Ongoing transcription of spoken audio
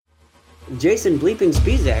Jason Bleeping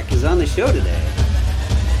Spisak is on the show today.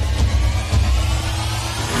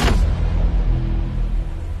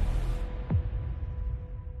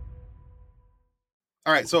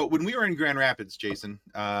 All right. So when we were in Grand Rapids, Jason,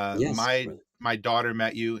 Yes, my daughter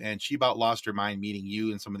met you, and she about lost her mind meeting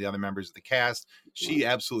you and some of the other members of the cast. well, She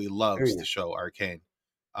absolutely very loves the nice. show Arcane.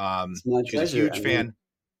 It's my She's a pleasure. huge I mean, fan.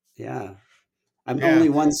 yeah, I'm Yeah. only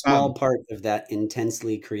one small Um, part of that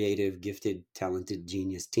intensely creative, gifted, talented,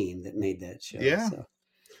 genius team that made that show. yeah. So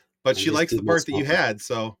But I she just likes do the my part that small you part. had.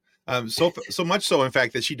 So much so, in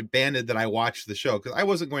fact, that she demanded that I watch the show because I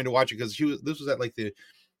wasn't going to watch it because this was at like the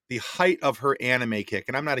height of her anime kick,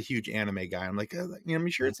 and I'm not a huge anime guy. I'm like, I'm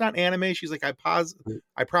sure it's not anime. She's like, I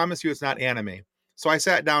promise you, it's not anime. So I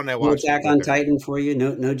sat down and I No watched it Attack with on her. Titan for you?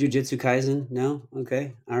 No Jujutsu Kaisen? No?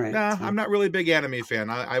 Okay. All right. Nah, So I'm not really a big anime fan.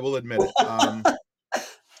 I will admit it.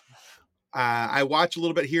 I watch a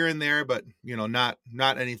little bit here and there, but not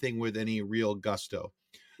anything with any real gusto.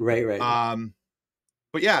 right. Um,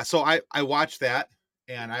 but yeah, so I watched that,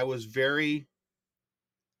 and I was very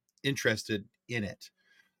interested in it.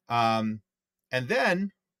 Um, and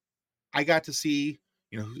then I got to see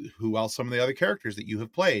who else, some of the other characters that you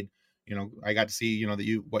have played. I got to see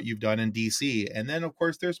that what you've done in DC, and then of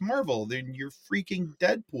course there's Marvel. Then you're freaking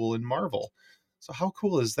Deadpool in Marvel. So how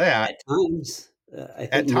cool is that? At times, I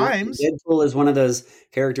At think times, Deadpool is one of those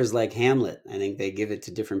characters like Hamlet. I think they give it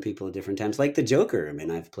to different people at different times, like the Joker. I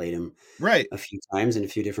mean, I've played him right? a few times in a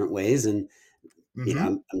few different ways, and Mm-hmm.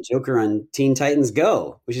 I'm Joker on Teen Titans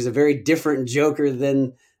Go, which is a very different Joker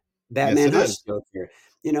than Yes, Batman it Hush is. Joker.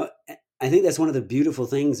 I think that's one of the beautiful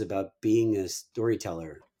things about being a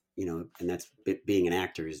storyteller. And that's being an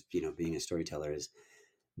actor is being a storyteller is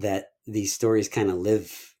that these stories kind of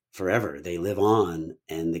live forever. They live on,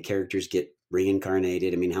 and the characters get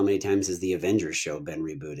reincarnated. I mean, how many times has the Avengers show been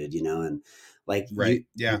rebooted? And like Right.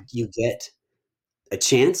 Yeah. you get a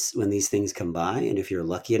chance when these things come by, and if you're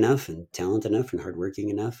lucky enough and talented enough and hardworking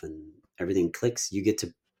enough and everything clicks, you get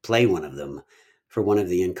to play one of them for one of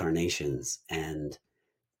the incarnations, and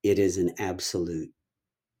it is an absolute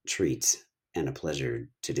treat and a pleasure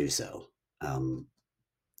to do so. Um,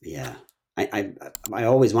 yeah, I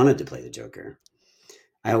always wanted to play the Joker.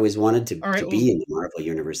 I always wanted to All right. to Well, be in the Marvel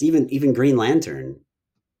universe. Even Green Lantern.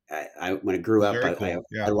 I when I grew up, very I cool. I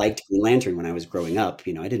Yeah. liked Green Lantern when I was growing up.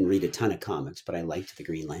 I didn't read a ton of comics, but I liked the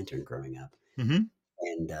Green Lantern growing up, Mm-hmm.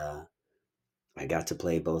 and I got to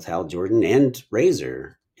play both Hal Jordan and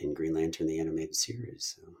Razor in Green Lantern the animated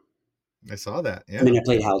series. So, I saw that. I mean, Yeah. I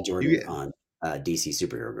played Hal You Jordan on DC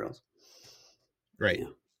Superhero Girls. right. Yeah,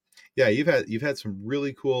 Yeah. You've had some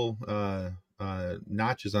really cool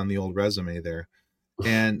notches on the old resume there.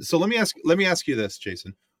 And so let me ask you this,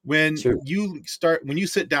 Jason. When sure, you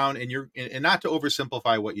sit down and and not to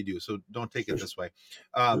oversimplify what you do, so don't take it sure. this way.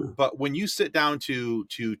 Oh, But when you sit down to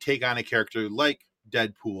take on a character like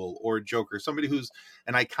Deadpool or Joker, somebody who's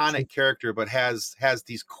an sure, iconic character but has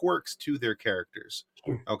these quirks to their characters,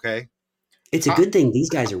 sure. okay? It's a How good thing these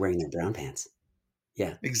guys are wearing their brown pants.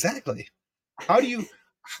 Yeah. exactly? How do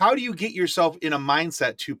you get yourself in a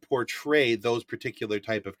mindset to portray those particular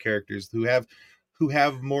type of characters who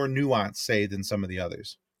have more nuance, say, than some of the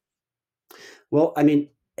others? Well, I mean,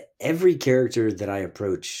 every character that I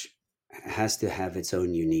approach has to have its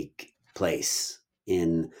own unique place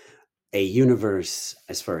in a universe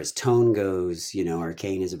as far as tone goes.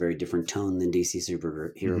 Arcane is a very different tone than DC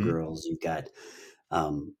Superhero Mm-hmm. Girls.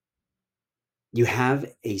 Um, you have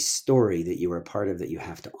a story that you are a part of that you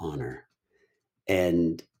have to honor.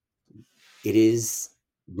 And it is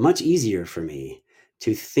much easier for me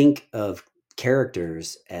to think of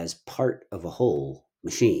characters as part of a whole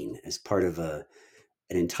machine, as part of an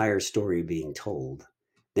entire story being told,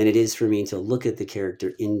 than it is for me to look at the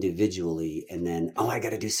character individually and then, oh, I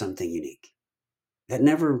got to do something unique. That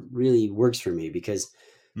never really works for me because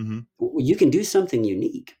Mm-hmm. you can do something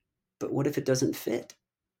unique, but what if it doesn't fit?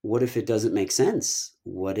 What if it doesn't make sense?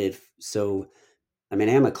 What if so? I mean,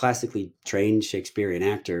 I am a classically trained Shakespearean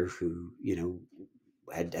actor who,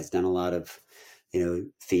 has done a lot of,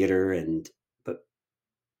 theater, but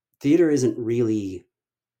theater isn't really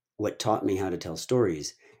what taught me how to tell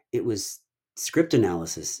stories. It was script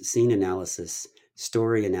analysis, scene analysis,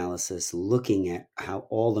 story analysis, looking at how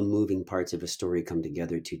all the moving parts of a story come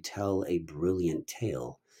together to tell a brilliant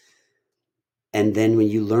tale. And then when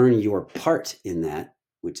you learn your part in that,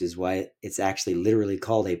 which is why it's actually literally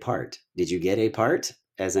called a part. Did you get a part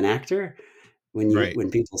as an actor? Right.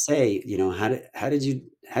 When people say, how did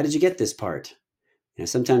you get this part?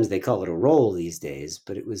 Sometimes they call it a role these days,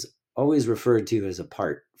 but it was always referred to as a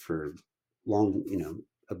part for long,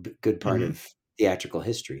 good part Mm-hmm. of theatrical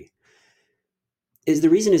history. is the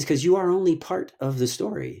reason is because you are only part of the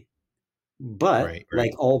story. But Right,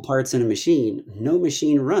 like right. all parts in a machine, no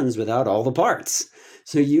machine runs without all the parts.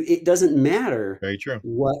 So it doesn't matter Very true.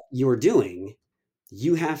 what you're doing,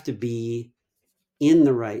 you have to be in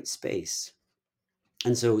the right space.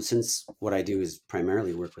 And so since what I do is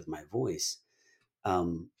primarily work with my voice,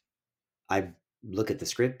 um, I look at the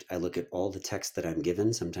script, I look at all the text that I'm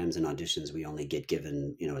given. Sometimes in auditions we only get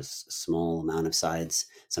given, a small amount of sides.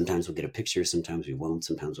 Sometimes we'll get a picture, sometimes we won't,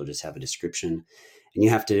 sometimes we'll just have a description. And you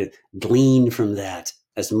have to glean from that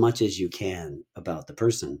as much as you can about the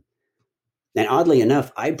person. And oddly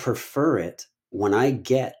enough, I prefer it when I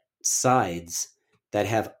get sides that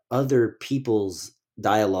have other people's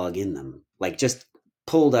dialogue in them, like just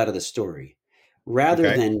pulled out of the story, rather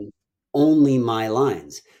Okay. than only my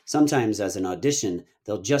lines. Sometimes, as an audition,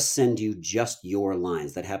 they'll just send you just your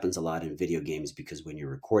lines. That happens a lot in video games because when you're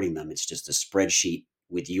recording them, it's just a spreadsheet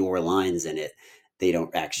with your lines in it. They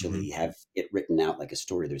don't Hmm. actually have it written out like a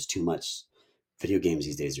story. There's too much. Video games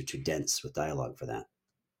these days are too dense with dialogue for that.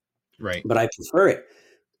 Right. But I prefer it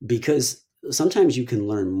because sometimes you can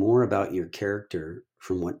learn more about your character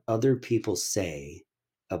from what other people say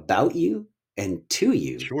about you and to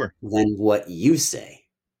you Sure. than what you say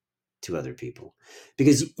to other people.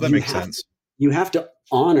 Because Well, that makes sense. you have to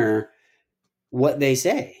honor what they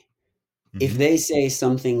say. If Hmm. they say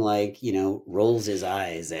something like, rolls his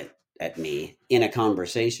eyes at me in a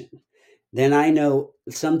conversation, then I know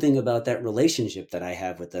something about that relationship that I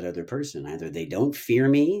have with that other person. Either they don't fear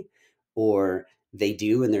me or they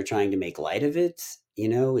do and they're trying to make light of it.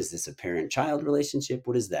 Is this a parent child relationship?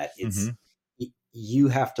 What is that? Hmm. You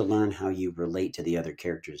have to learn how you relate to the other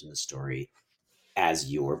characters in the story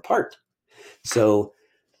as your part. So,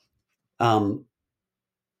 um,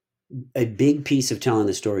 a big piece of telling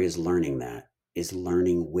the story is learning that, is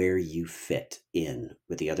learning where you fit in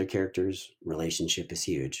with the other characters. Relationship is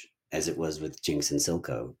huge, as it was with Jinx and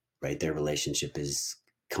Silco, right? Their relationship is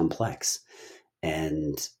complex.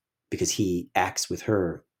 And because he acts with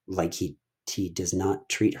her like he does not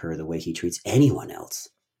treat her the way he treats anyone else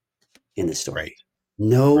in the Right. story.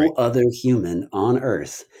 No Right. other human on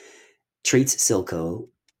earth treats Silco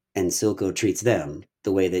and Silco treats them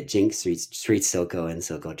the way that Jinx treats Silco and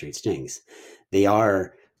Silco treats Jinx. They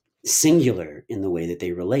are singular in the way that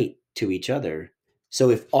they relate to each other. So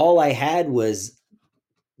if all I had was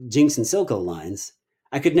Jinx and Silco lines,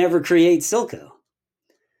 I could never create Silco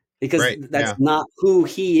because Right. that's Yeah. not who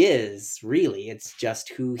he is really. It's just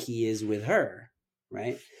who he is with her,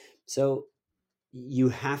 right? So you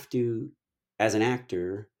have to, as an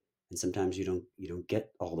actor, and sometimes you don't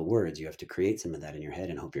get all the words. You have to create some of that in your head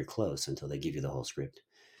and hope you're close until they give you the whole script.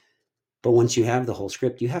 But once you have the whole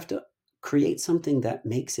script, you have to create something that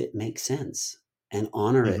makes it make sense and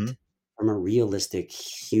honor Hmm. it from a realistic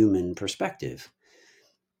human perspective.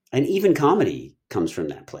 And even comedy comes from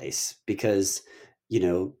that place because,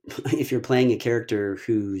 if you're playing a character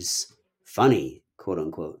who's funny, quote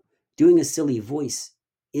unquote, doing a silly voice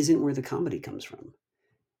isn't where the comedy comes from.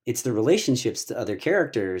 It's the relationships to other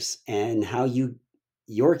characters and how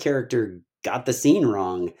your character got the scene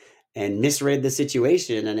wrong and misread the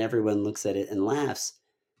situation and everyone looks at it and laughs.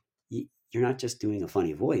 You're not just doing a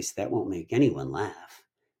funny voice. That won't make anyone laugh.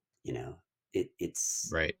 You know,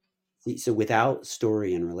 it's Right. so without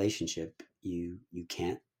story and relationship, you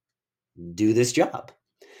can't do this job.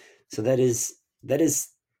 So that is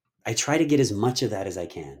I try to get as much of that as I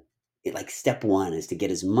can. Like step one is to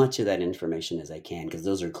get as much of that information as I can because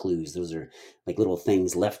those are clues. Those are like little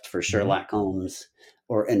things left for Hmm. Sherlock Holmes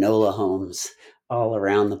or Enola Holmes all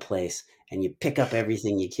around the place, and you pick up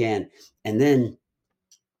everything you can, and then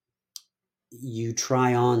you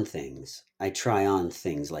try on things. I try on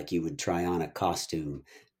things like you would try on a costume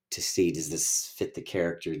to see, does this fit the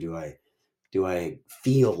character? Do I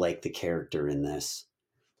feel like the character in this?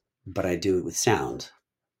 But I do it with sound.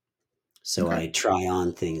 So Okay. I try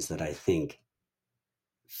on things that I think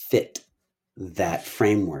fit that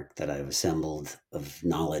framework that I've assembled of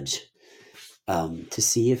knowledge, to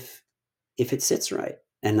see if it sits right.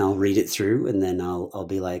 And I'll read it through, and then I'll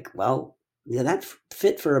be like, well, yeah, that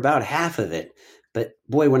fit for about half of it. But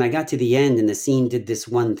boy, when I got to the end and the scene did this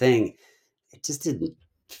one thing, it just didn't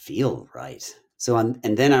feel right. So and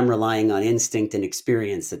then I'm relying on instinct and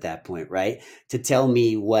experience at that point, right? To tell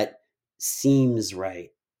me what seems right.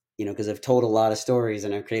 Because I've told a lot of stories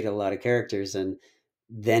and I've created a lot of characters, and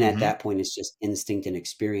then at Hmm. that point it's just instinct and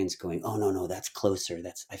experience going, oh no, no, that's closer.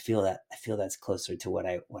 I feel that's closer to what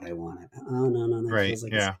I want. Oh no, no, that Right. feels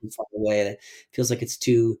like it's Yeah. too far away. That feels like it's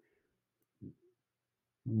too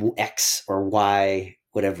X or Y,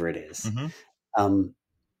 whatever it is. Hmm. Um,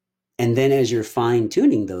 and then as you're fine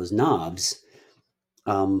tuning those knobs,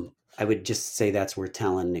 I would just say that's where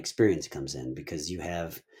talent and experience comes in, because you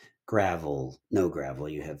have gravel, no gravel,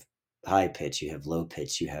 you have high pitch, you have low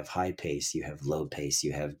pitch, you have high pace, you have low pace,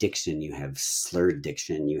 you have diction, you have slurred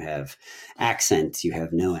diction, you have accent, you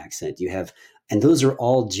have no accent, you have, and those are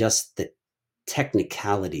all just the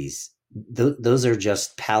technicalities. Those are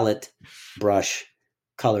just palette, brush,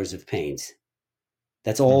 colors of paint.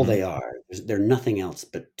 That's all Hmm. they are. They're nothing else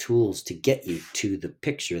but tools to get you to the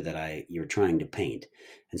picture that you're trying to paint.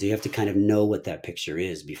 And so you have to kind of know what that picture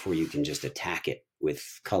is before you can just attack it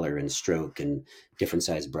with color and stroke and different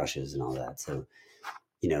size brushes and all that. So,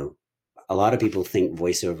 you know, a lot of people think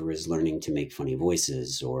voiceover is learning to make funny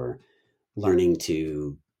voices or learning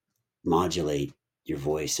to modulate your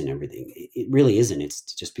voice and everything. It really isn't. It's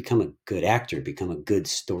to just become a good actor, become a good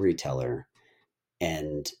storyteller,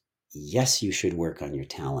 and yes, you should work on your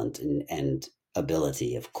talent and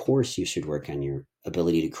ability. Of course, you should work on your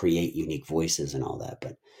ability to create unique voices and all that.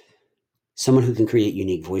 But someone who can create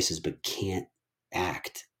unique voices but can't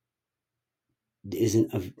act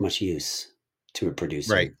isn't of much use to a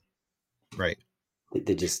Right. producer. Right.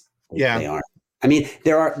 They just Yeah. they aren't. I mean,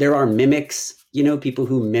 there are mimics, people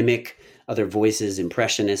who mimic other voices,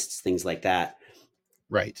 impressionists, things like that.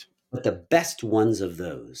 Right. But the best ones of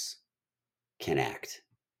those can act.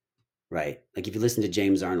 Right. Like if you listen to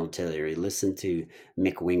James Arnold Taylor, you listen to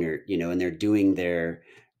Mick Wingert, and they're doing their,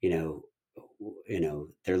 you know,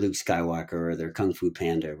 their Luke Skywalker or their Kung Fu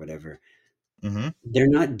Panda or whatever. Hmm. They're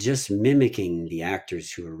not just mimicking the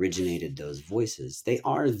actors who originated those voices. They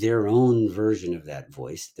are their own version of that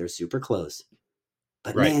voice. They're super close.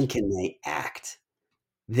 But Right. man, can they act.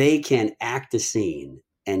 They can act a scene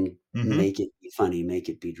and Hmm. make it be funny, make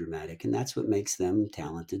it be dramatic. And that's what makes them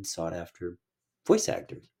talented, sought after voice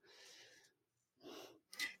actors.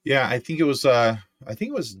 Yeah, I think it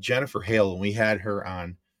was Jennifer Hale when we had her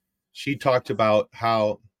on. She talked about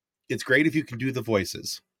how it's great if you can do the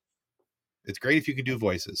voices. It's great if you can do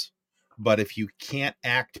voices. But if you can't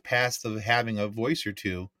act past the having a voice or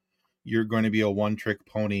two, you're going to be a one trick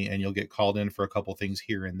pony and you'll get called in for a couple things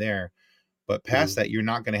here and there. But past Mhm. that, you're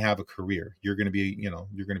not going to have a career. You're going to be,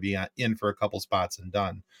 you're going to be in for a couple spots and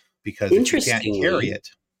done. Because if you can't carry Interestingly, it,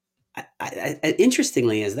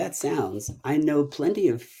 interestingly as that sounds, I know plenty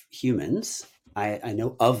of humans. I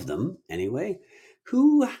know of them anyway,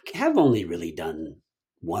 who have only really done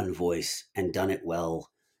one voice and done it well,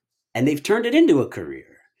 and they've turned it into a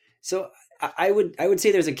career. So I would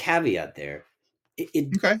say there's a caveat there. It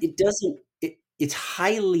it, okay, it doesn't. It's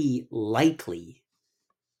highly likely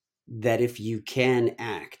that if you can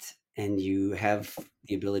act and you have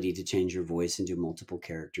the ability to change your voice and do multiple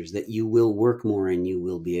characters, that you will work more and you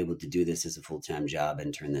will be able to do this as a full-time job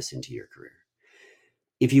and turn this into your career.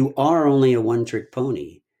 If you are only a one-trick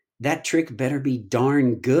pony, that trick better be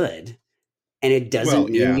darn good. And it well,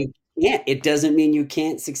 doesn't mean yeah, you can't. It doesn't mean you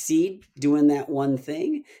can't succeed doing that one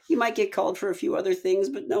thing. You might get called for a few other things,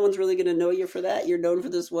 but no one's really going to know you for that. You're known for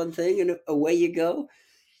this one thing, and away you go.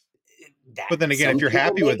 That but then again, if some you're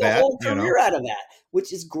people happy make with a that, whole career out of that,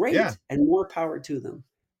 which is yeah, great, and more power to them.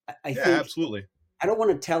 I yeah, think absolutely, I don't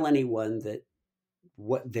want to tell anyone that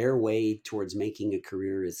what their way towards making a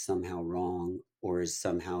career is somehow wrong or is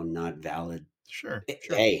somehow not valid. sure,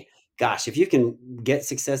 sure, Hey, gosh, if you can get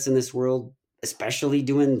success in this world, especially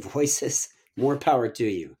doing voices, more power to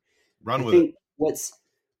you. I run with it. think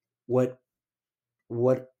what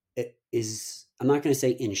what is, I'm not going to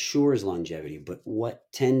say ensures longevity, but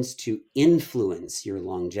what tends to influence your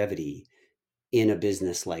longevity in a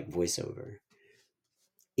business like voiceover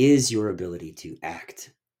is your ability to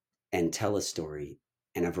act and tell a story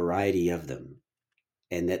and a variety of them,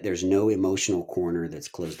 and that there's no emotional corner that's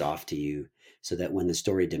closed off to you, so that when the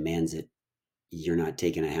story demands it, you're not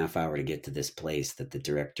taking a half hour to get to this place that the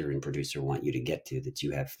director and producer want you to get to, that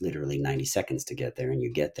you have literally 90 seconds to get there, and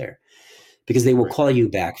you get there because they will Right, call you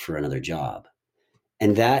back for another job.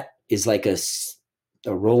 And that is like a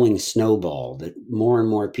rolling snowball, that more and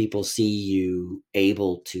more people see you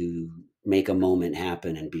able to make a moment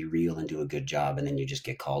happen and be real and do a good job, and then you just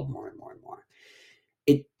get called more and more and more.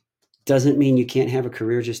 It doesn't mean you can't have a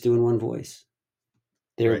career just doing one voice.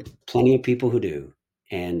 There are right. plenty of people who do,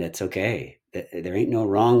 and that's okay. There ain't no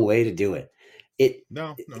wrong way to do it. It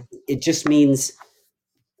No, no. it just means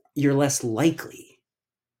you're less likely,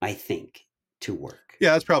 I think, to work.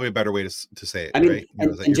 Yeah, that's probably a better way to say it, I mean, right?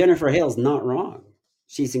 and, Is that and you're Jennifer Hale's not wrong.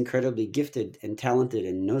 She's incredibly gifted and talented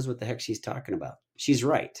and knows what the heck she's talking about. She's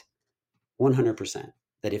right, 100%.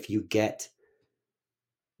 That if you get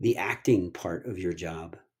the acting part of your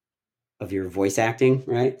job, of your voice acting,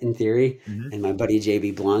 right, in theory, mhm. and my buddy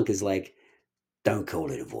JB Blanc is like, don't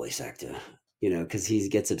call it a voice actor. because he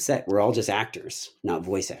gets upset. We're all just actors, not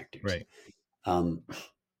voice actors. Right. Um,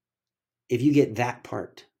 if you get that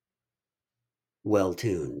part well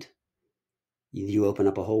tuned, you open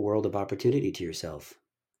up a whole world of opportunity to yourself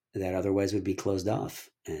that otherwise would be closed off.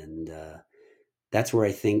 And that's where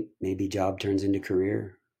I think maybe job turns into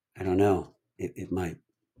career. I don't know. It might.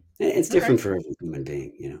 It's All right. different for every human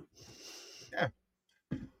being. Yeah.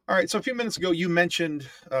 All right. So a few minutes ago, you mentioned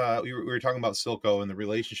we were talking about Silco and the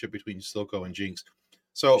relationship between Silco and Jinx.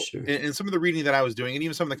 So Sure. in some of the reading that I was doing, and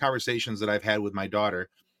even some of the conversations that I've had with my daughter,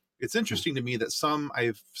 it's Yeah, interesting to me that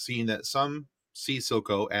I've seen that some see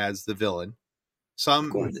Silco as the villain, of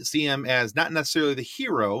some course. see him as not necessarily the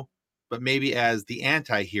hero, but maybe as the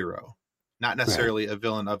anti-hero, not Right. necessarily a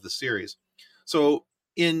villain of the series. So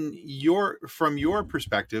from your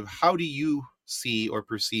perspective, how do you see or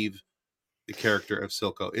perceive the character of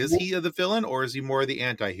Silco? Is Well, he the villain or is he more the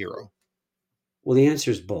anti-hero? well, the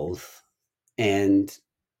answer is both. And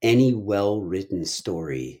any well written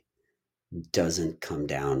story doesn't come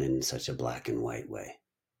down in such a black and white way,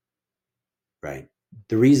 right?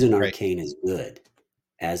 The reason Right. Arcane is good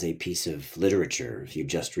as a piece of literature, if you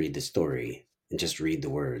just read the story and just read the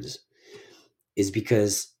words, is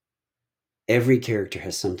because every character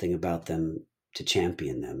has something about them to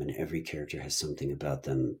champion them, and every character has something about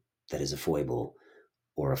them that is a foible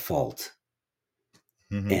or a fault.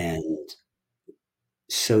 Hmm. And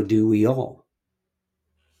so do we all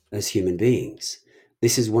as human beings.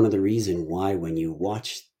 This is one of the reasons why when you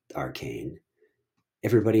watch Arcane,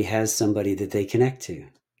 everybody has somebody that they connect to,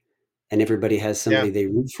 and everybody has Yeah. somebody they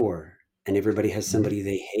root for, and everybody has Hmm. somebody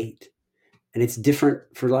they hate. And it's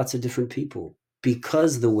different for lots of different people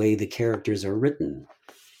because the way the characters are written,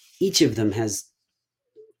 each of them has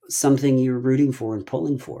something you're rooting for and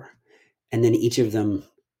pulling for. And then each of them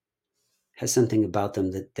has something about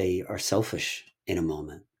them that they are selfish in a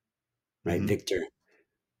moment, right? Hmm. Victor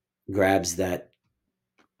grabs that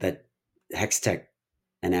hex tech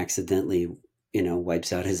and accidentally,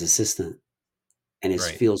 wipes out his assistant and is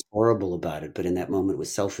Right. feels horrible about it, but in that moment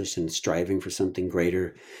was selfish and striving for something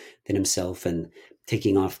greater than himself and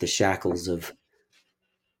taking off the shackles of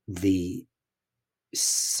the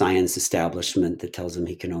science establishment that tells him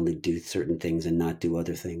he can only do certain things and not do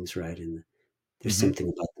other things, right? And there's Hmm. something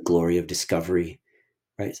about the glory of discovery,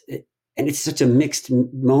 right? And it's such a mixed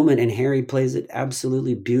moment, and Harry plays it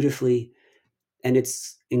absolutely beautifully, and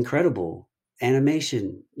it's incredible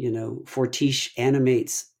animation. Fortiche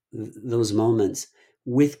animates those moments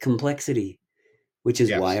with complexity, which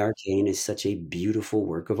is why Yes. Arcane is such a beautiful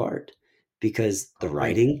work of art, because the Oh,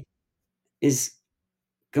 great. writing is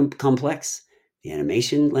complex. The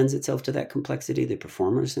animation lends itself to that complexity. The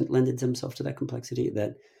performers lend themselves to that complexity.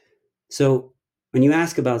 So when you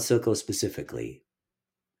ask about Silco specifically,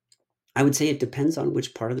 I would say it depends on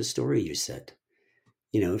which part of the story you sit.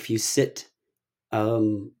 If you sit,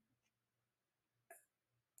 um,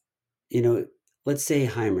 you know, let's say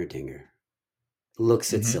Heimerdinger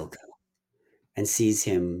looks at Hmm. Silco and sees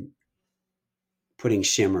him putting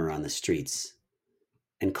shimmer on the streets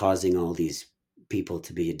and causing all these people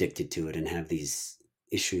to be addicted to it and have these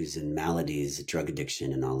issues and maladies, drug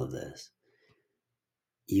addiction, and all of this.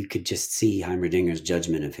 You could just see Heimerdinger's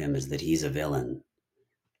judgment of him as that he's a villain.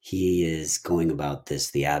 He is going about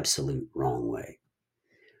this the absolute wrong way.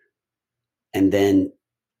 And then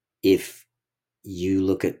if you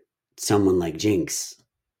look at someone like Jinx,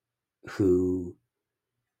 who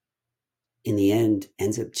in the end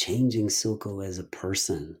ends up changing Silco as a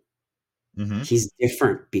person. Hmm. He's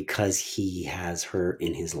different because he has her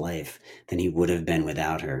in his life than he would have been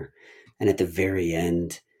without her. And at the very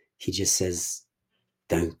end, he just says,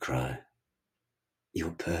 "Don't cry.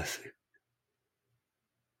 You're perfect."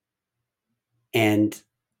 And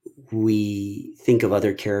we think of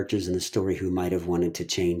other characters in the story who might have wanted to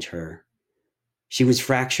change her. She was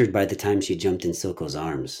fractured by the time she jumped in Silco's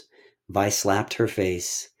arms. Vi slapped her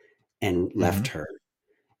face and left Hmm. her.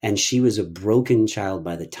 And she was a broken child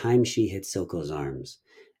by the time she hit Silco's arms.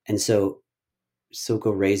 And so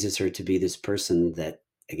Silco raises her to be this person that,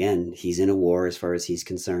 again, he's in a war as far as he's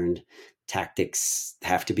concerned. Tactics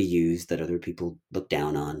have to be used that other people look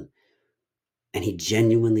down on. And he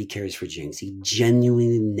genuinely cares for Jinx. He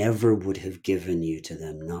genuinely never would have given you to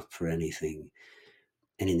them, not for anything.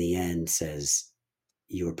 And in the end says,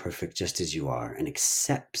 "You are perfect just as you are," and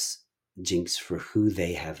accepts Jinx for who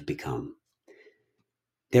they have become.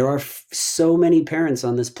 There are so many parents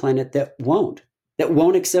on this planet that won't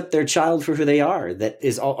accept their child for who they are,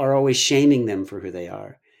 are always shaming them for who they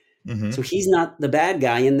are. Hmm. So he's not the bad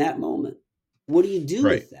guy in that moment. What do you do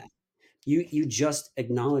Right. with that? You just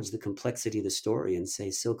acknowledge the complexity of the story and say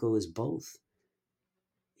Silco is both.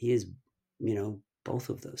 He is both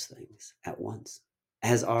of those things at once,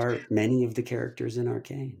 as are many of the characters in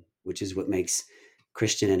Arcane, which is what makes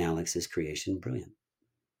Christian and Alex's creation brilliant.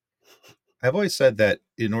 I've always said that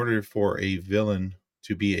in order for a villain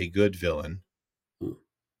to be a good villain, Mm,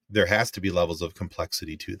 there has to be levels of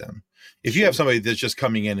complexity to them. If you have sure. somebody that's just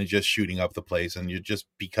coming in and just shooting up the place, and you just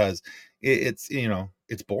because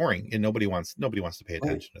it's boring and nobody wants to pay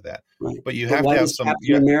Right. attention to that. Right. But you But have why to have does some, Captain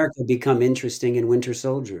yeah, America become interesting in Winter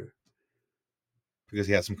Soldier? because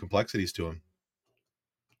he has some complexities to him.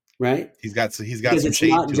 Right? He's got Because some it's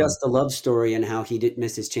shade not to him. just a love story and how he didn't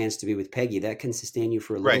miss his chance to be with Peggy. That can sustain you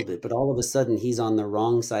for a little Right. bit, but all of a sudden he's on the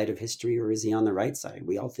wrong side of history, or is he on the right side?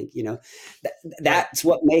 We all think, that, Right. that's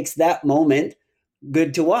what makes that moment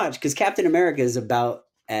good to watch, because Captain America is about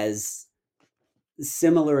as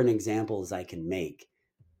similar an example as I can make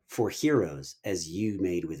for heroes as you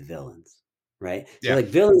made with villains, right? So Yeah. like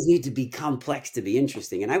villains need to be complex to be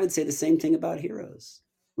interesting. And I would say the same thing about heroes,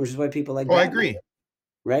 which is why people like Oh, I Batman, agree.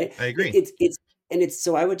 right? I agree. It's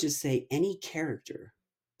so I would just say any character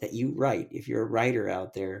that you write, if you're a writer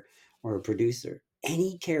out there or a producer,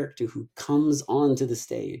 any character who comes onto the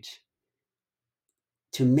stage,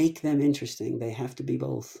 to make them interesting, they have to be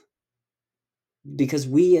both. Because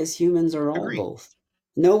we as humans are all Agree. both.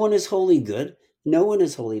 No one is wholly good. No one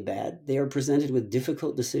is wholly bad. They are presented with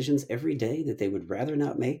difficult decisions every day that they would rather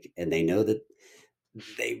not make, and they know that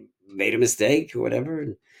they made a mistake or whatever.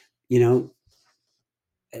 And you know,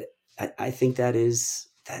 I think that is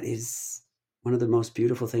one of the most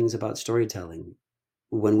beautiful things about storytelling,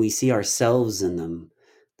 when we see ourselves in them,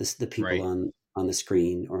 the people Right. on the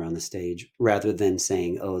screen or on the stage, rather than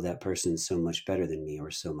saying, "Oh, that person's so much better than me or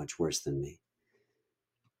so much worse than me."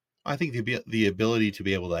 I think the ability to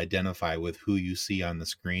be able to identify with who you see on the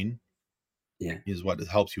screen Yeah, is what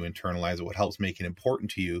helps you internalize it, what helps make it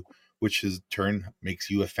important to you, which is turn makes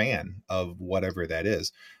you a fan of whatever that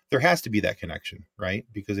is. There has to be that connection, right?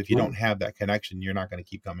 Because if you right. don't have that connection, you're not going to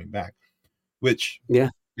keep coming back. Which Yeah,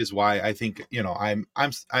 is why I think I'm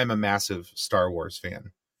a massive Star Wars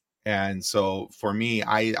fan, and so for me,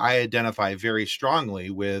 I identify very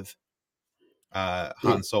strongly with yeah.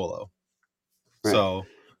 Han Solo. Right. So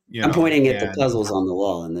I'm pointing at the and puzzles on the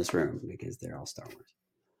wall in this room because they're all Star Wars.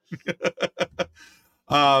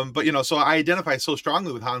 but so I identify so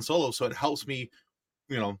strongly with Han Solo, so it helps me,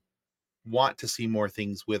 you know, want to see more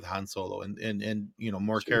things with Han Solo and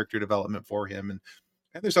more Sure. character development for him, and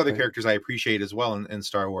there's other Right. characters I appreciate as well in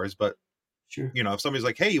Star Wars. But Sure. if somebody's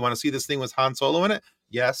like, hey, you want to see this thing with Han Solo in it?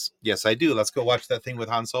 Yes, I do. Let's go watch that thing with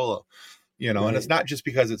Han Solo. And it's Right. not just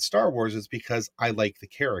because it's Star Wars, it's because I like the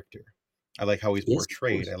character. I like how he's Yes, of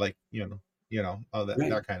portrayed. course. I like, all that Right.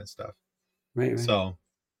 that kind of stuff. Right. Right. So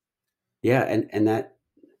Yeah, and that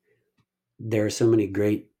there are so many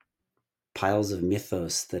great piles of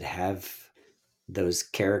mythos that have those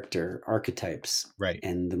character archetypes, right.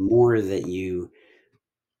 and the more that you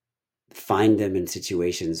find them in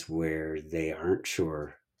situations where they aren't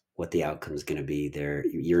sure what the outcome is going to be,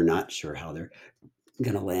 you're not sure how they're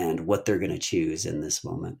going to land, what they're going to choose in this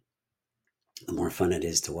moment, the more fun it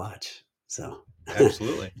is to watch. So,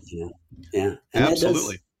 Absolutely. yeah, yeah, and that does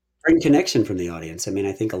Absolutely. bring connection from the audience. I mean,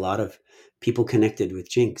 I think a lot of people connected with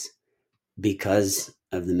Jinx because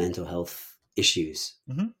of the mental health issues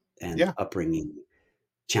Hmm. and Yeah. upbringing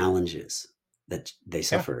challenges that they Yeah.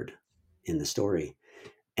 suffered in the story.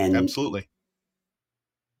 And Absolutely.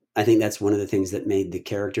 I think that's one of the things that made the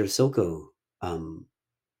character of Silco um,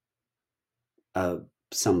 uh,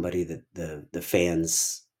 somebody that the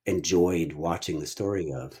fans enjoyed watching the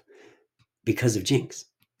story of, because of Jinx,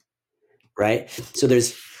 right? So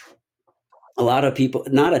there's a lot of people,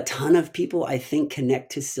 not a ton of people, I think,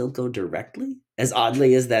 connect to Silco directly, as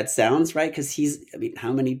oddly as that sounds, right? Because I mean,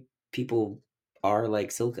 how many people are like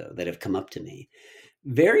Silco that have come up to me?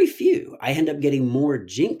 Very few. I end up getting more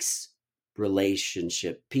Jinx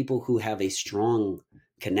relationship, people who have a strong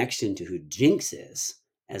connection to who Jinx is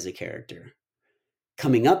as a character,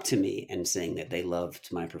 coming up to me and saying that they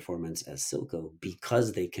loved my performance as Silco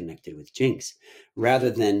because they connected with Jinx, rather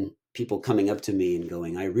than people coming up to me and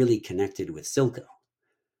going, I really connected with Silco.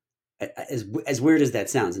 As weird as that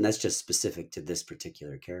sounds, and that's just specific to this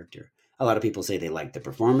particular character. A lot of people say they like the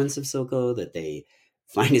performance of Silco, that they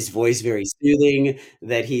find his voice very soothing,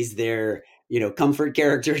 that he's their comfort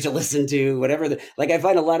character to listen to, whatever. Like I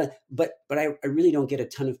find a lot of, but I really don't get a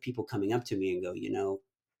ton of people coming up to me and go,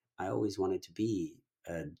 I always wanted to be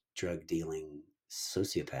a drug dealing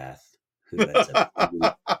sociopath who ends up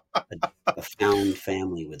being a, a found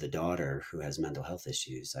family with a daughter who has mental health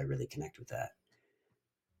issues. I really connect with that.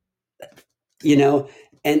 you know,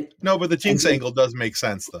 and No, but the and Jinx so, angle does make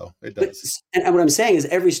sense, though. It but does. and what I'm saying is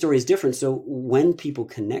every story is different. So when people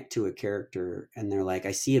connect to a character and they're like,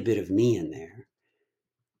 I see a bit of me in there,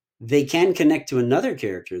 they can connect to another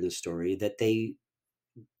character in the story that they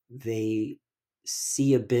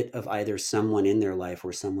see a bit of either someone in their life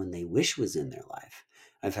or someone they wish was in their life.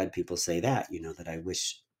 I've had people say that, that I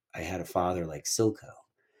wish I had a father like Silco.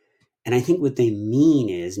 And I think what they mean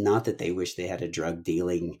is not that they wish they had a drug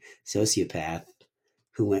dealing sociopath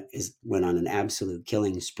who went on an absolute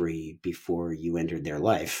killing spree before you entered their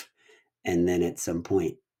life and then at some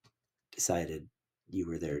point decided you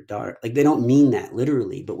were their daughter. Like they don't mean that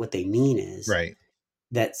literally, but what they mean is Right.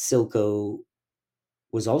 that Silco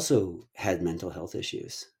was also had mental health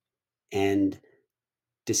issues and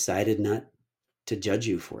decided not to judge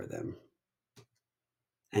you for them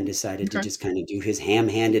and decided to Okay. just kind of do his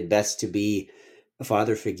ham-handed best to be a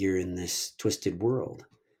father figure in this twisted world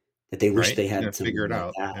that they wish Right. they He's gonna had figure someone it like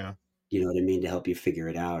out. that. Yeah. You know what I mean? To help you figure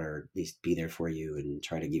it out or at least be there for you and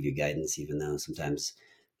try to give you guidance, even though sometimes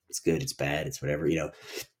it's good, it's bad, it's whatever.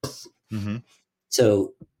 Hmm.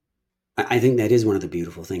 So I think that is one of the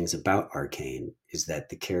beautiful things about Arcane is that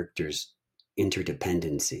the characters'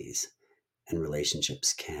 interdependencies and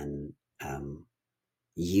relationships can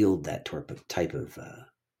yield that type of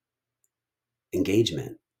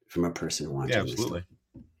engagement from a person Yeah, watching the story. absolutely.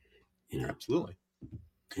 You know, Absolutely.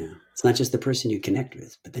 yeah, it's not just the person you connect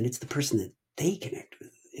with, but then it's the person that they connect with.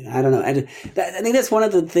 I don't know. I think that's one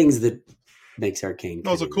of the things that makes Arcane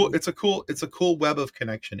No, it's kind a of cool. unique. It's a cool web of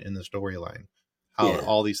connection in the storyline. How Yeah,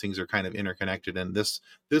 all these things are kind of interconnected, and this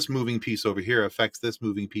moving piece over here affects this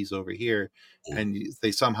moving piece over here, yeah, and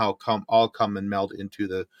they somehow come and meld into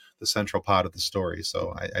the central part of the story.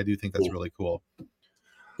 So I do think that's yeah, really cool.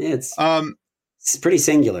 yeah. Um, It's pretty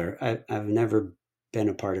singular. I've never been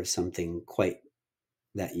a part of something quite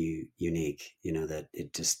that unique. That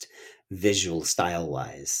it just visual style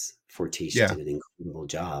wise, Fortiche yeah. did an incredible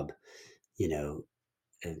job. You know,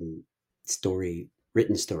 and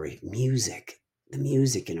written story, music. The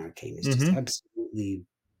music in Arcane is just Hmm. absolutely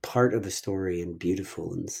part of a story and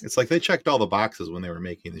beautiful. And It's like they checked all the boxes when they were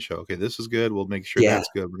making the show. Okay, this is good. We'll make sure yeah, that's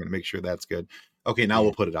good. We're going to make sure that's good. Okay, now yeah,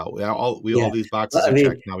 we'll put it out. All yeah. these Well, boxes I are mean,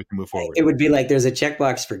 checked. Now we can move forward. it would be like there's a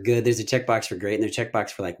checkbox for good, there's a checkbox for great, and there's a checkbox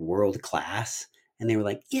for like world class. And they were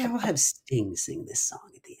like, yeah, we'll have Sting sing this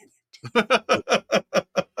song at the end.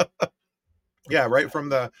 Like, Yeah, right from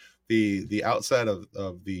the outset of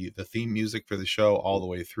the theme music for the show all the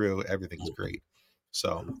way through, everything's great.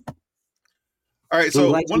 So, all right. I'm So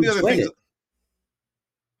glad one of you the other enjoyed things, it.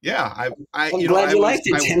 yeah, I I'm you know glad you liked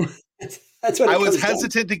it, Tim. That's what I it was comes down to.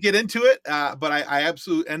 hesitant to get into it, but I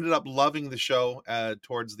absolutely ended up loving the show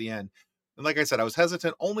towards the end. And like I said, I was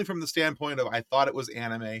hesitant only from the standpoint of I thought it was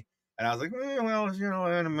anime, and I was like, well,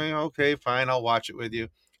 anime, okay, fine, I'll watch it with you.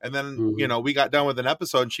 And then Mhm. we got done with an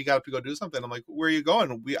episode, and she got up to go do something. I'm like, where are you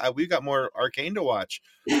going? We got more Arcane to watch.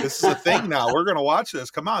 This is a thing now. We're gonna watch this.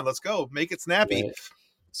 Come on, let's go. Make it snappy. Right.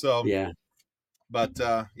 So, Yeah. but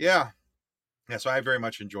yeah, so I very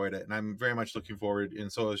much enjoyed it, and I'm very much looking forward,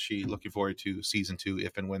 and so is she, looking forward to season 2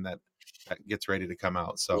 if and when that gets ready to come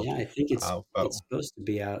out. So, Yeah, I think it's but it's supposed to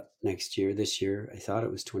be out next year. This year, I thought it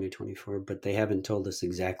was 2024, but they haven't told us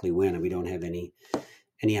exactly when, and we don't have any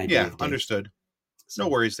idea yeah, of dates. understood. No So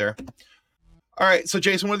worries there. All right, so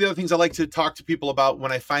Jason, one of the other things I like to talk to people about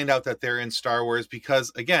when I find out that they're in Star Wars, because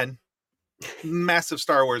again, massive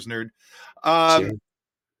Star Wars nerd. sure. Um,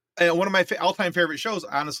 and one of my all-time favorite shows,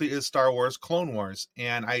 honestly, is Star Wars Clone Wars,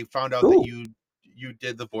 and I found out that Cool. you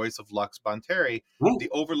did the voice of Lux Bonteri, Right. the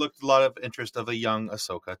overlooked love of interest of a young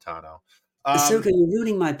Ahsoka Tano. Um, Ahsoka, you're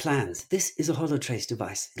ruining my plans. This is a holotrace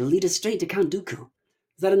device. It'll lead us straight to Count Dooku.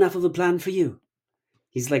 Is that enough of a plan for you?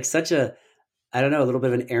 He's like such a, I don't know, a little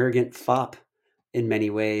bit of an arrogant fop in many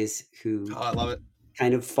ways who oh, I love it.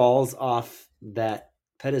 kind of falls off that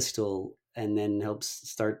pedestal and then helps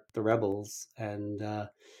start the rebels and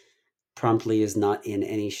promptly is not in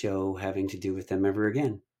any show having to do with them ever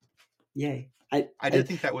again. Yay. I, I I, did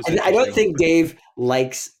think that was I don't interesting, think Dave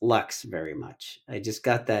likes Lux very much. I just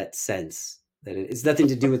got that sense that it's nothing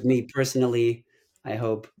to do with me personally. I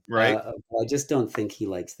hope. right? I just don't think he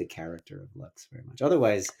likes the character of Lux very much.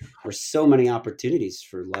 Otherwise, there's so many opportunities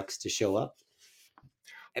for Lux to show up.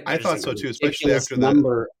 I There's thought like a so too, especially ridiculous after the.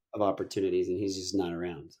 number of opportunities, and he's just not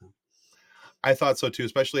around. So. I thought so too,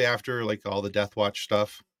 especially after like all the Death Watch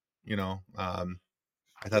stuff.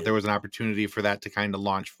 I thought Yeah, there was an opportunity for that to kind of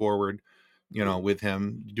launch forward, yeah, with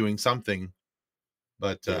him doing something.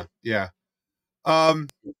 But yeah. yeah. Um,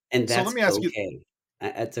 And so let that's me ask you. okay.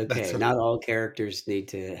 That's That's okay. Not all characters need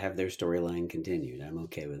to have their storyline continued. I'm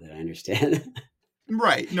okay with it. I understand.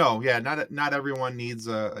 Right. No, yeah, not everyone needs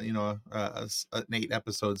an 8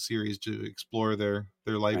 episode series to explore their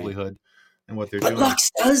Right. livelihood and what they're But doing. Lux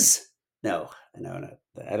does. No, no, no.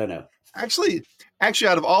 I don't know. Actually, actually,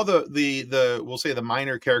 out of all the we'll say the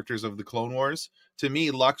minor characters of the Clone Wars, to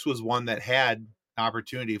me, Lux was one that had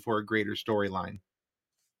opportunity for a greater storyline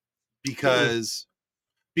Yeah.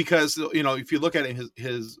 because if you look at it,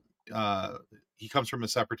 his uh he comes from a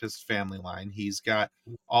separatist family line. He's got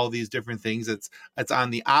all these different things. It's on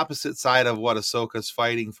the opposite side of what Ahsoka's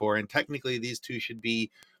fighting for, and technically these two should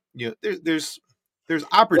be, there's Well,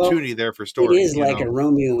 opportunity there for it story, is like a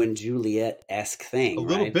Romeo and Juliet esque a thing,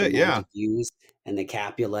 little right? The bit, yeah. Montagues and the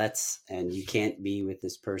Capulets, and you can't be with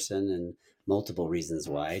this person, and multiple reasons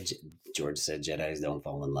why. George said Jedi's don't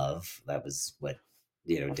fall in love. That was what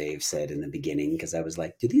Dave said in the beginning, because I was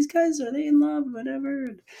like, "Do these guys, are they in love? Whatever."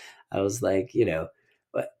 And I was like,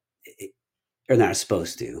 but they're not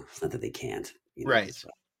supposed to. It's not that they can't. Right. So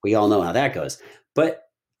we all know how that goes. But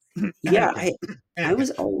yeah, Anakin. I Anakin.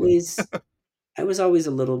 was always I was always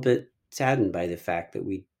a little bit saddened by the fact that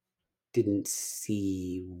we didn't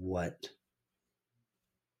see what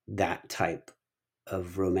that type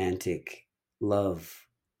of romantic love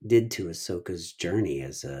did to Ahsoka's journey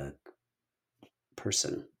as a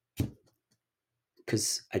person.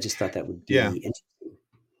 Because I just thought that would Yeah. be interesting,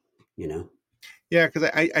 you know? Yeah, because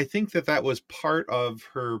I think that was part of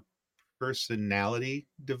her personality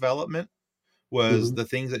development, was Hmm. the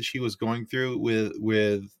things that she was going through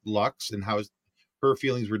with Lux, and how her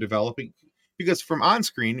feelings were developing. Because from on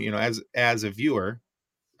screen, as a viewer,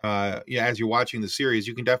 yeah, as you're watching the series,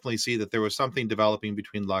 you can definitely see that there was something developing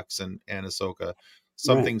between Lux and Ahsoka, Right,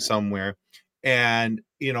 something somewhere. And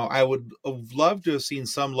I would have loved to have seen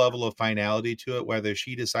some level of finality to it, whether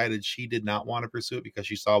she decided she did not want to pursue it because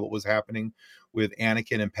she saw what was happening with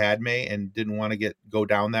Anakin and Padme and didn't want to go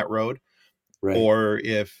down that road, right. or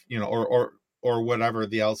if or whatever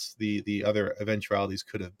the other eventualities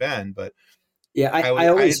could have been. But Yeah, I I was I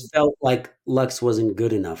always felt like Lux wasn't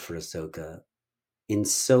good enough for Ahsoka in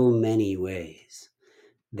so many ways,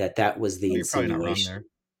 that was the Well, you're probably not wrong insinuation.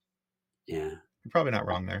 there. Yeah. You're probably not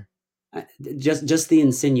wrong there. Just the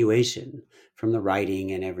insinuation from the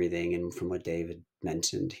writing and everything, and from what David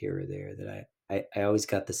mentioned here or there, that I always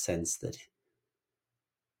got the sense that,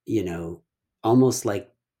 you know, almost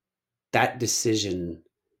like that decision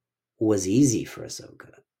was easy for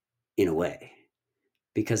Ahsoka in a way,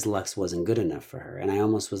 because Lux wasn't good enough for her. And I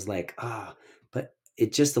almost was like, but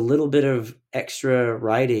it just a little bit of extra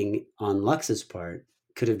writing on Lux's part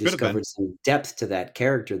could have Could have been. discovered some depth to that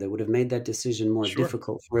character that would have made that decision more Sure.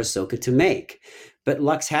 difficult for Ahsoka to make. But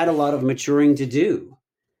Lux had a lot of maturing to do.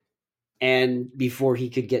 And before he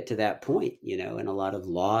could get to that point, and a lot of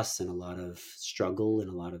loss and a lot of struggle and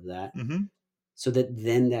a lot of that. Hmm. So that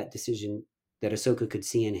then that decision that Ahsoka could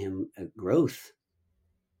see in him a growth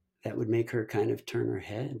that would make her kind of turn her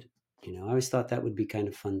head. I always thought that would be kind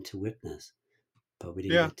of fun to witness, but we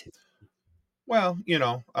didn't Yeah. get to.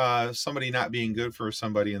 Well, somebody not being good for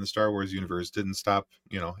somebody in the Star Wars universe didn't stop,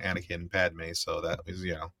 Anakin and Padme. So that was,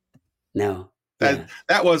 No, that yeah.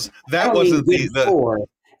 I that don't mean wasn't good the for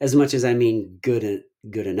as much as I mean good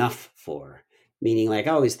enough for. Meaning, like,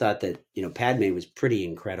 I always thought that Padme was pretty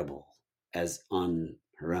incredible as on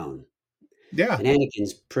her own, yeah. and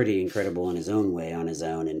Anakin's pretty incredible in his own way, on his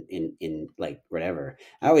own, and in like whatever.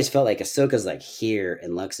 I always felt like Ahsoka's like here,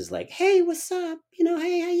 and Lux is like, "Hey, what's up?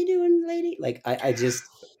 Hey, how you doing, lady?" Like, I just,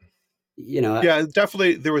 Yeah,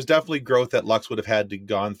 definitely there was definitely growth that Lux would have had to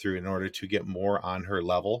gone through in order to get more on her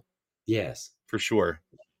level, yes, for sure.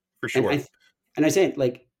 For and sure. I say,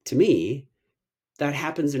 like, to me, that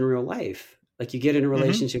happens in real life. Like, you get in a Hmm.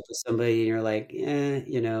 relationship with somebody, and you're like,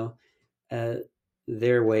 uh,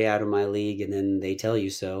 they're way out of my league, and then they tell you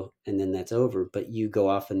so, and then that's over. But you go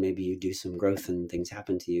off and maybe you do some growth, and things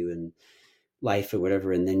happen to you in life or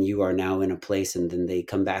whatever, and then you are now in a place, and then they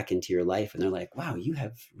come back into your life, and they're like, "Wow, you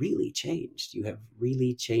have really changed. You have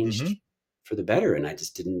really Hmm. changed for the better, and I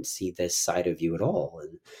just didn't see this side of you at all."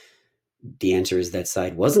 And the answer is that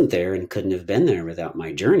side wasn't there and couldn't have been there without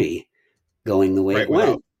my journey going the way Right. it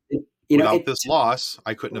went. Without It this loss,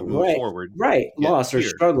 I couldn't have moved right, forward right, yet loss or here.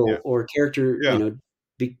 Yeah. struggle or character, Yeah.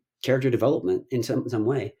 character development in some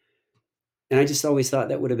way. And I just always thought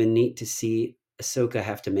that would have been neat to see Ahsoka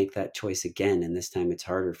have to make that choice again, and this time it's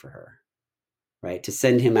harder for her, right? To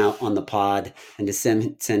send him out on the pod and to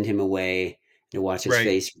send him away, to watch his Right.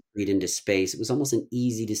 face read into space. It was almost an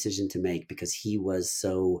easy decision to make because he was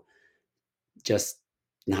so just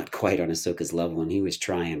not quite on Ahsoka's level, and he was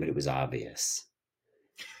trying, but it was obvious.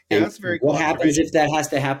 Yeah, And that's a very cool what happens observation. if that has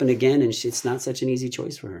to happen again, and it's not such an easy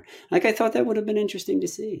choice for her? Like, I thought that would have been interesting to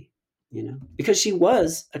see. because she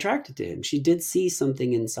was attracted to him. She did see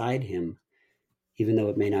something inside him, even though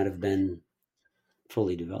it may not have been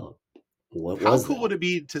fully developed. What How was cool that? would it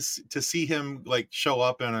be to see him like show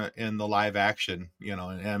up in the live action,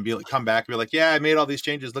 and be like, come back and be like, yeah, I made all these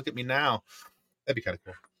changes. Look at me now. That'd be kind of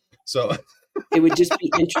cool. So It would just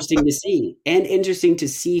be interesting to see, and interesting to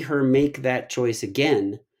see her make that choice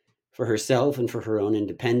again for herself and for her own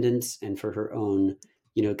independence and for her own,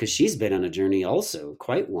 because she's been on a journey also,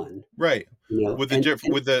 quite one, right. you know, and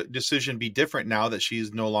Would the decision be different now that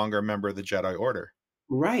she's no longer a member of the Jedi Order?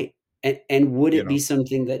 right. And would You it be know,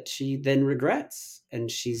 something that she then regrets? And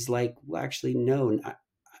she's like, well, actually, no,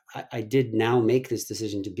 I did now make this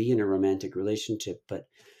decision to be in a romantic relationship, but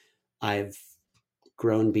I've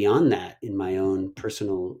grown beyond that in my own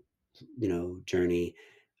personal, journey.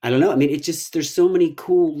 I don't know. I mean, it just there's so many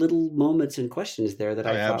cool little moments and questions there that oh,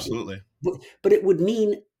 I yeah, thought, absolutely. but it would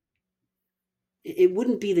mean it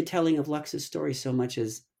wouldn't be the telling of Lux's story so much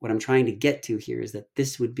as what I'm trying to get to here is that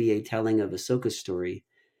this would be a telling of Ahsoka's story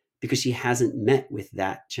because she hasn't met with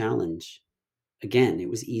that challenge. Again, it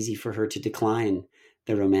was easy for her to decline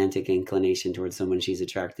the romantic inclination towards someone she's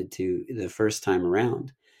attracted to the first time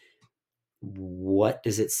around. What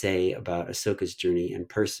does it say about Ahsoka's journey and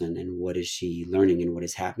person, and what is she learning, and what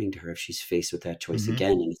is happening to her if she's faced with that choice Hmm.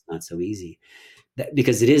 again, and it's not so easy?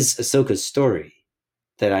 Because it is Ahsoka's story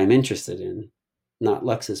that I'm interested in, not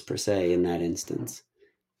Lux's per se in that instance,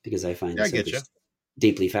 because I find Yeah, I get Ahsoka you.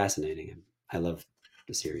 deeply fascinating. I love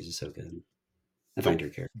the series Ahsoka, and I So find her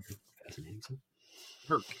character fascinating. So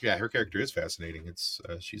her character is fascinating. It's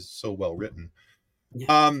she's so well written.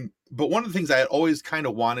 yeah. But one of the things I had always kind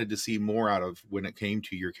of wanted to see more out of when it came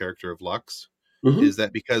to your character of Lux Mm-hmm. is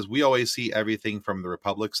that because we always see everything from the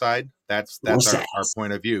Republic side, More that's our sass.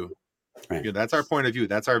 point of view. Right. That's our point of view.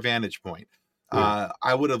 That's our vantage point. Yeah.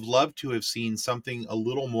 I would have loved to have seen something a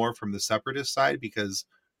little more from the Separatist side because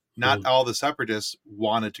not Mm-hmm. all the Separatists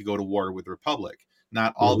wanted to go to war with the Republic.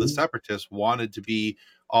 Not all the Mm-hmm. Separatists wanted to be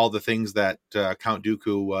all the things that Count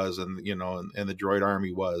Dooku was, and and the Droid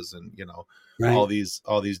Army was, and Right.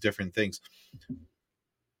 all these different things.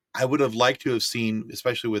 I would have liked to have seen,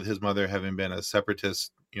 especially with his mother having been a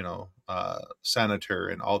Separatist, senator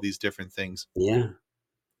and all these different things. Yeah.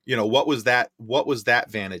 What was that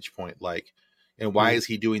vantage point like, and why Right. is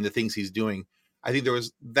he doing the things he's doing? I think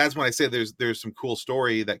that's when I say there's some cool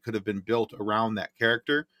story that could have been built around that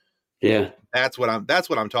character. Yeah. That's what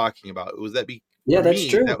I'm talking about. It was that be Yeah. For That's me,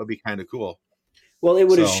 true. that would be kind of cool. Well, it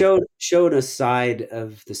would have So showed a side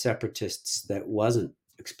of the separatists that wasn't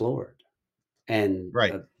explored, and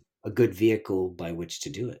right. a good vehicle by which to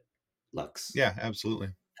do it. Lux, Yeah, absolutely.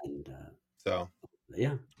 and So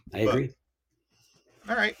yeah, I but agree.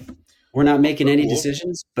 all right. We're not making Well, any cool.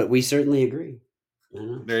 decisions, but we certainly agree. I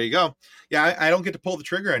know. There you go. Yeah, I don't get to pull the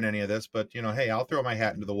trigger on any of this, but hey, I'll throw my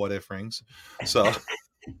hat into the what if rings. So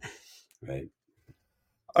Right.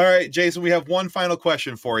 all right, Jason, we have one final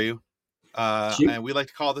question for you. Shoot. And we like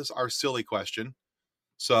to call this our silly question.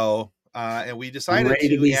 So, and we I'm decided ready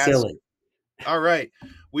to to be ask, silly. all right,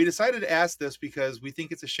 we decided to ask this because we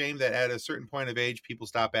think it's a shame that at a certain point of age, people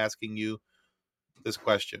stop asking you this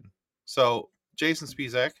question. So, Jason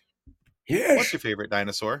Spisak, what's Yes. your favorite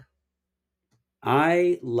dinosaur?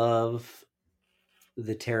 I love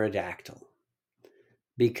the pterodactyl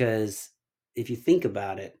because if you think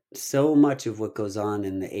about it, so much of what goes on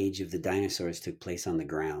in the age of the dinosaurs took place on the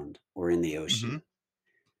ground or in the Mm-hmm. ocean.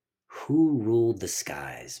 Who ruled the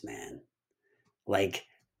skies, man? Like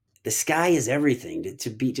the sky is everything to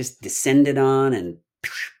be just descended on and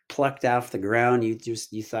plucked off the ground. You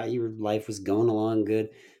thought your life was going along good.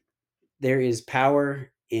 There is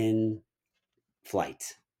power in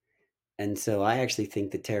flight. And so I actually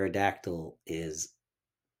think the pterodactyl is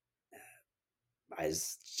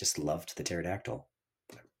just loved the pterodactyl.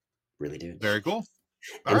 I really did. Very cool.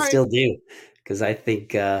 All And right. still do. Because I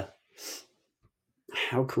think how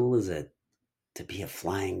cool is it to be a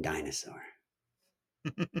flying dinosaur?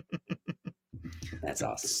 That's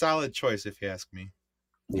awesome. Solid choice, if you ask me.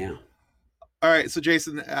 Yeah. All right. So,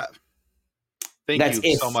 Jason, thank That's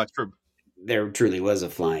you if so much for. there truly was a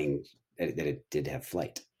flying that it did have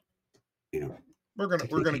flight. You know, We're gonna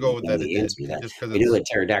technically, go we with know that. It the did, answer to that. just because We know it's. what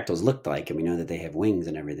pterodactyls look like, and we know that they have wings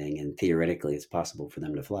and everything, and theoretically, it's possible for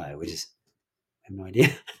them to fly. We just have no idea.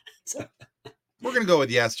 So We're gonna go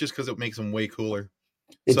with yes, just because it makes them way cooler.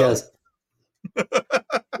 it So does.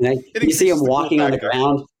 And it you see them increases the cool walking on the factor.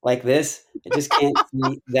 ground like this. I just can't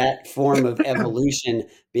see that form of evolution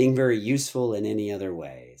being very useful in any other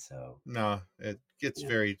way. So, No, it gets you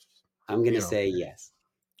know, very, I'm going to you know, say yes.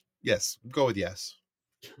 yes, go with yes.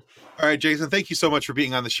 All right, Jason, thank you so much for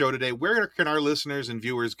being on the show today. Where can our listeners and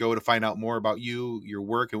viewers go to find out more about you, your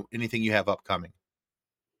work, and anything you have upcoming?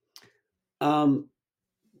 Um,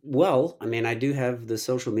 well, I mean, I do have the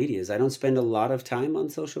social medias. I don't spend a lot of time on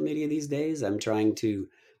social media these days. I'm trying to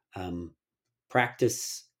um,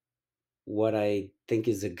 practice what I think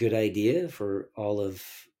is a good idea for all of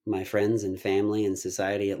my friends and family and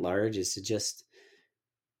society at large is to just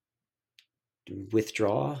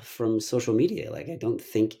withdraw from social media. Like, I don't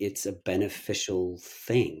think it's a beneficial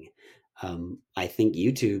thing. I think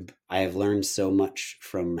YouTube, I have learned so much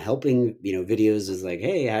from helping, videos is like,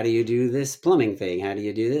 hey, how do you do this plumbing thing? How do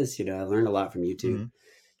you do this? I've learned a lot from YouTube.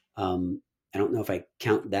 Mm-hmm. Um, I don't know if I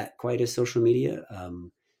count that quite as social media,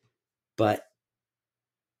 but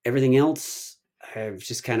everything else I've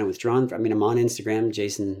just kind of withdrawn. I mean, I'm on Instagram,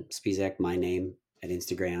 Jason Spisak, my name at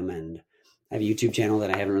Instagram, and I have a YouTube channel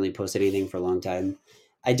that I haven't really posted anything for a long time.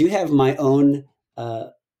 I do have my own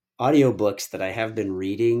audiobooks that I have been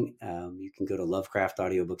reading. You can go to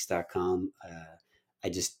lovecraftaudiobooks.com. I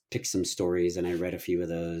just picked some stories and I read a few of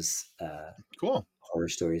those Cool. horror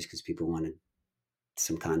stories because people wanted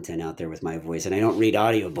some content out there with my voice, and I don't read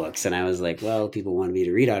audiobooks. And I was like, well, people wanted me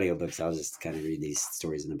to read audiobooks. I'll just kind of read these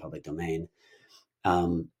stories in the public domain.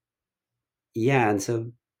 Yeah. And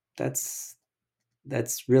so that's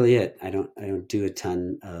really it. I don't do a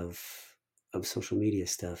ton of social media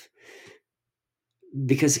stuff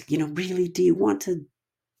because, really, do you want to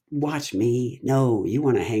watch me? No, you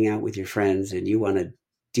want to hang out with your friends and you want to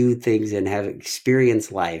do things and have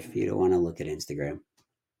experience life. You don't want to look at Instagram.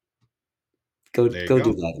 Go There you do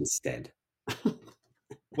go. that instead.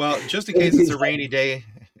 Well, just in Go case do it's a that. rainy day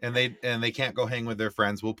and they can't go hang with their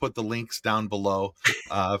friends, we'll put the links down below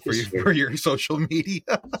Sure. for your social media,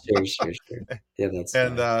 Sure. Yeah, that's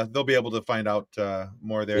and fine. they'll be able to find out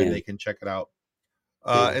more there, and Yeah, they can check it out.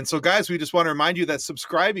 yeah. And so, guys, we just want to remind you that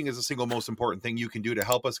subscribing is the single most important thing you can do to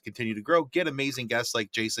help us continue to grow. Get amazing guests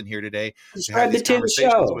like Jason here today to have Subscribe to these Tim's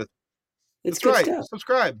conversations show. with. It's That's good right. stuff.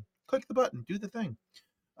 Subscribe. Click the button. Do the thing.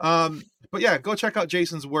 But yeah, go check out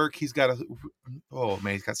Jason's work. He's got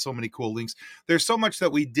he's got so many cool links. There's so much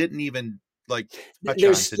that we didn't even like touch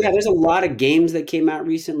on today. There's a lot of games that came out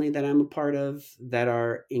recently that I'm a part of that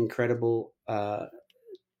are incredible to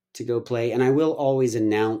go play. And I will always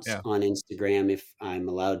announce Yeah, on Instagram if I'm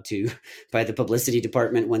allowed to by the publicity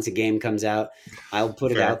department once a game comes out. I'll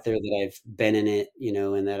put it fair. out there that I've been in it,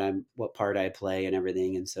 and that I'm what part I play and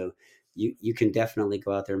everything. And so you can definitely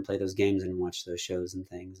go out there and play those games and watch those shows and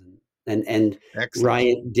things. And Excellent.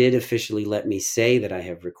 Riot did officially let me say that I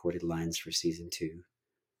have recorded lines for season 2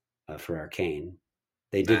 for Arcane.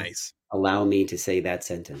 They did Nice. allow me to say that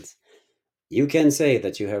sentence. You can say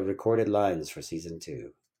that you have recorded lines for season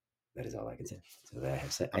 2. That is all I can say. So I I'm have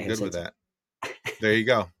good said with so. that. There you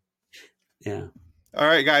go. Yeah. All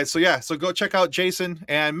right, guys. So go check out Jason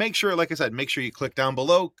and make sure, like I said, make sure you click down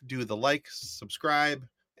below, do the like, subscribe,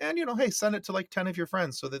 and hey, send it to like 10 of your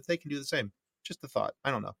friends so that they can do the same. Just a thought. I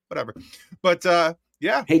don't know, whatever. But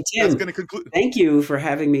yeah, Hey that's Tim, going to conclude. thank you for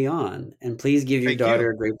having me on, and please give your Thank you. daughter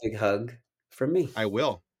a great big hug from me. I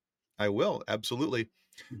will. I will. Absolutely.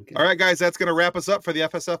 Okay. All right, guys, that's going to wrap us up for the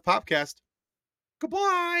FSF Popcast.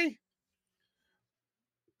 Goodbye.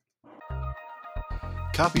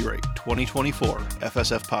 Copyright 2024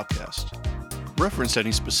 FSF Podcast. Reference to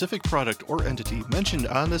any specific product or entity mentioned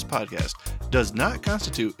on this podcast does not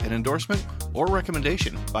constitute an endorsement or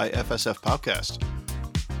recommendation by FSF Podcast.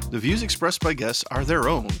 The views expressed by guests are their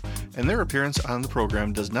own, and their appearance on the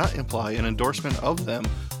program does not imply an endorsement of them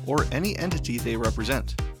or any entity they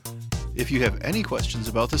represent. If you have any questions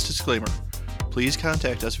about this disclaimer, please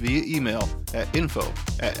contact us via email at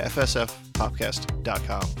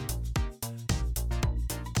info@fsfpopcast.com.